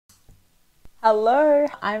Hello,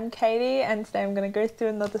 I'm Katie and today I'm going to go through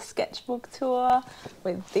another sketchbook tour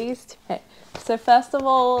with these two. Okay, so first of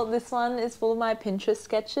all, this one is full of my Pinterest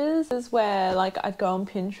sketches. This is where I go on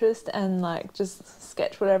Pinterest and just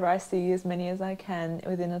sketch whatever I see, as many as I can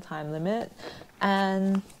within a time limit.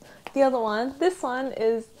 And the other one, this one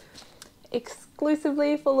is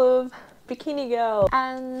exclusively full of bikini girls.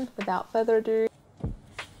 And without further ado,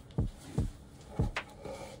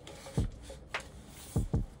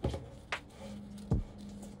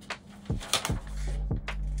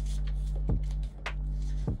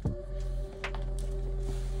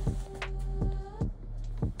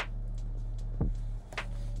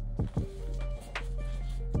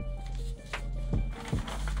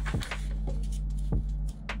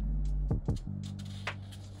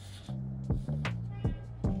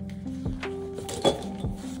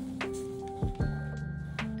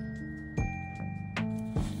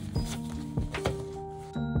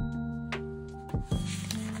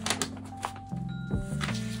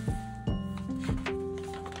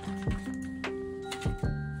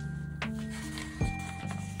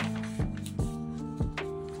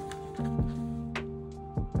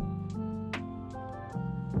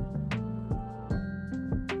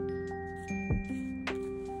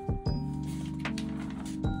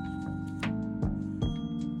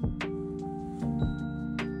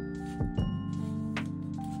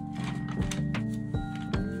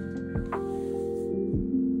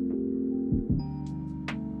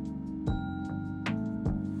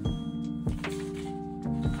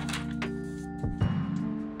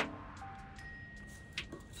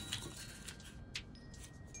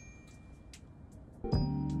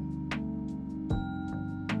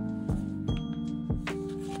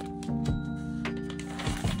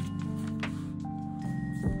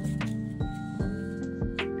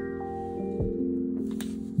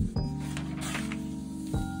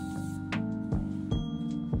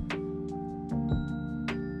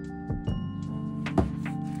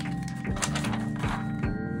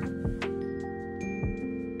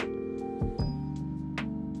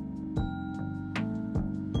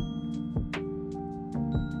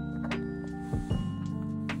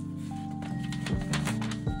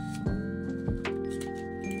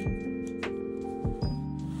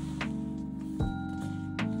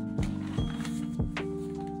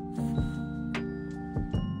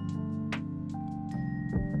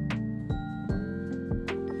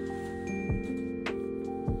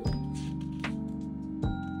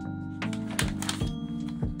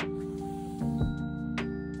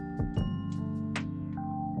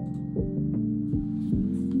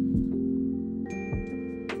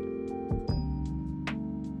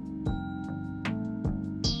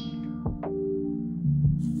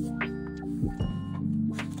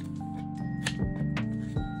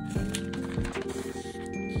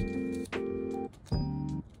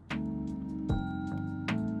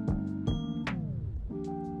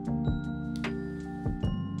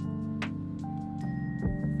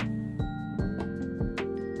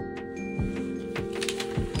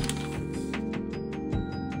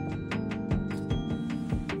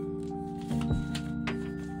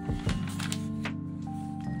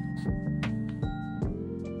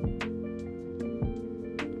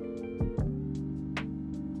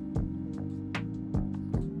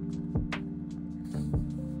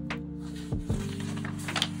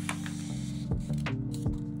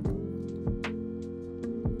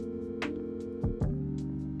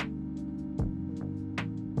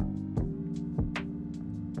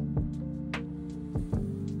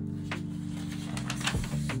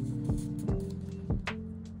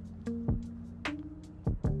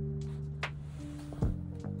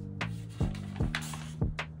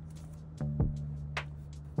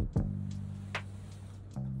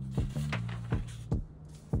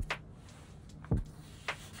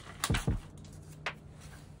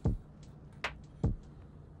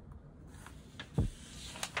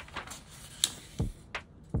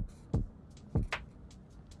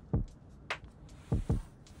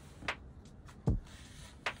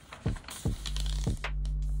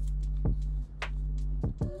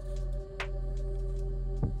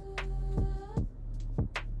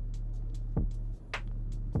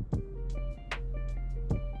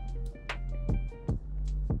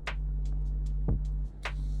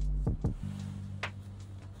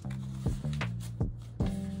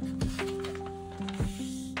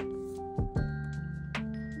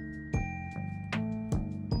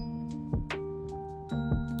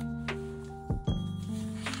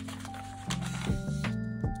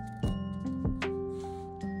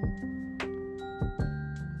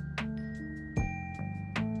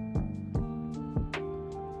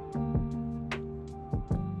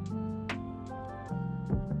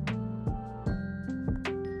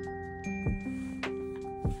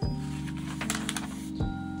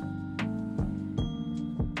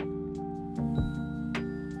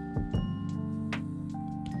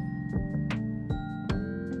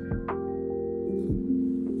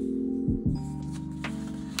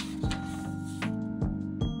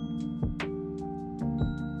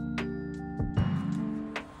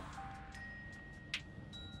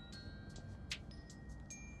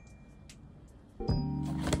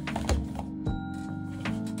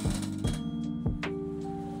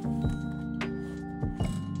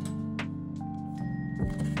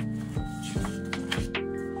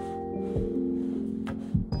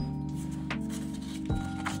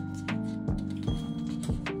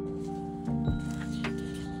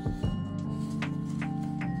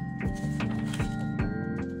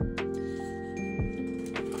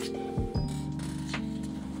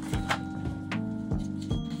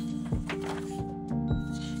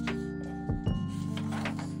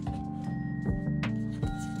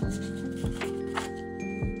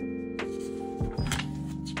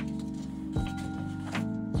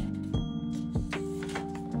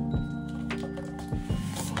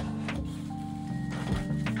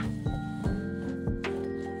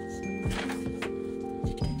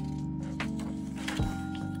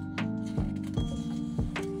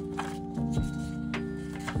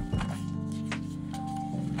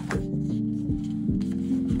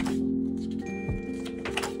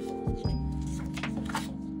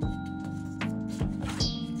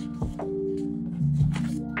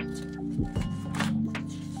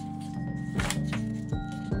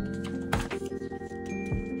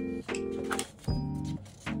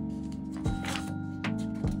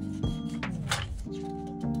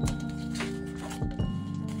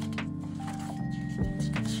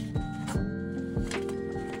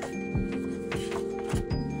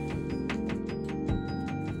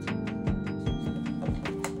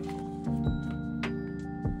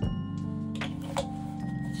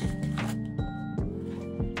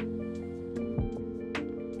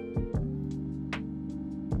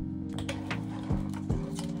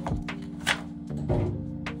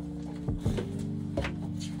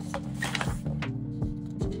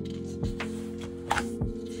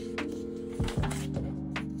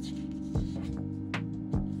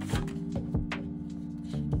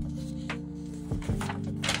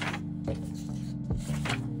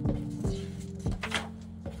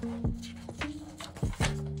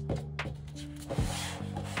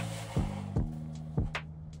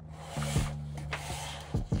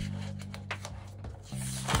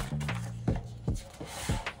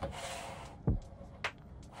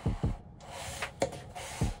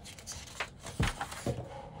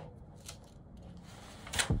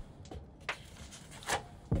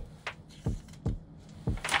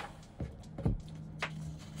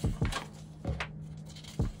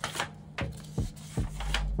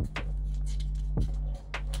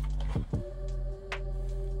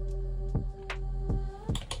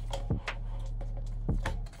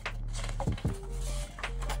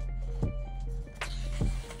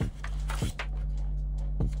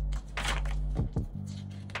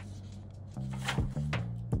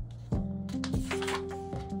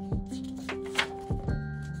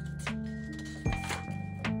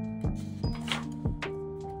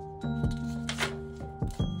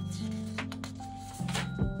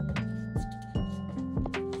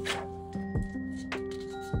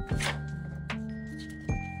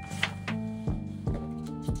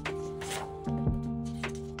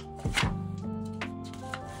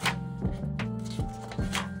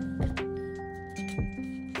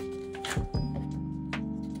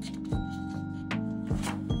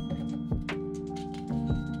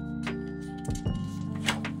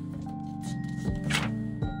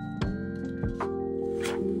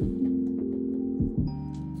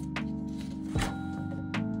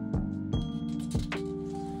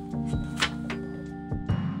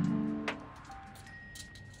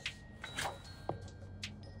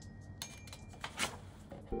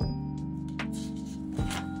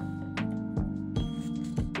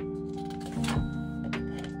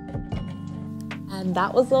 And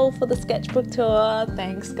that was all for the sketchbook tour.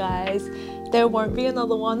 Thanks guys. There won't be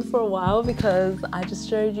another one for a while because I just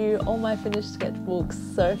showed you all my finished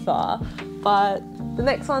sketchbooks so far, but the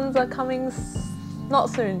next ones are coming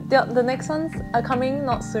not soon. The next ones are coming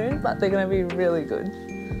not soon, but they're gonna be really good.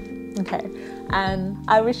 Okay, and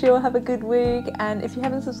I wish you all have a good week, and if you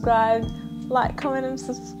haven't subscribed, like, comment and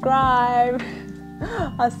subscribe.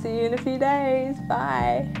 I'll see you in a few days.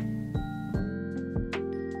 Bye.